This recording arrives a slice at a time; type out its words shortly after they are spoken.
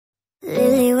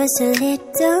was a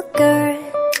little girl,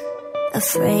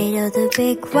 afraid of the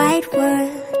big white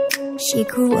world. She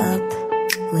grew up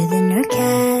within her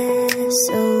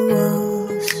castle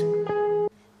walls.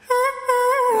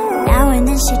 Now and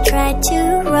then she tried to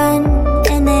run,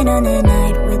 and then on a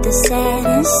night with the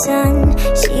setting sun,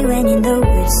 she went in the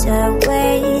woods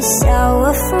away, so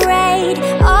afraid,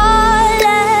 all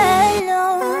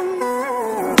alone.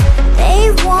 They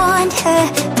warned her,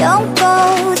 don't go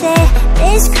there,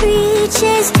 there's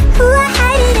creatures who are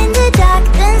hiding in the dark.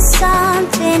 Then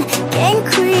something came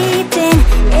creeping,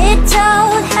 it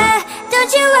told her,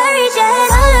 don't you worry, just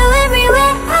follow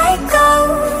everywhere I go.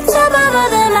 Top of all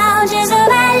the mountains, the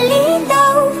valley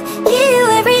low, give you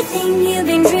everything you've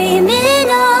been dreaming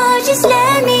of. Just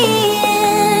let me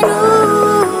in.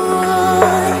 Ooh.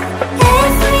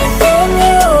 Everything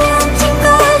you want to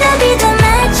go, there'll be the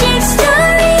magic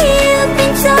story you've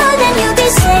been told, and you'll be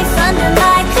safe under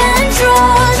my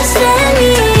control. Just let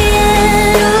me in.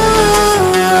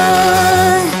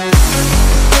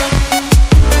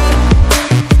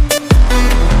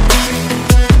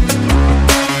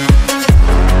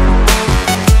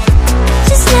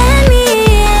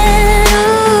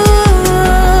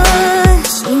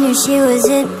 She was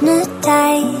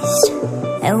hypnotized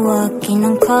and walking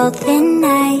on cold thin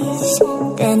ice.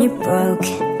 Then it broke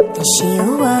and she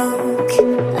awoke.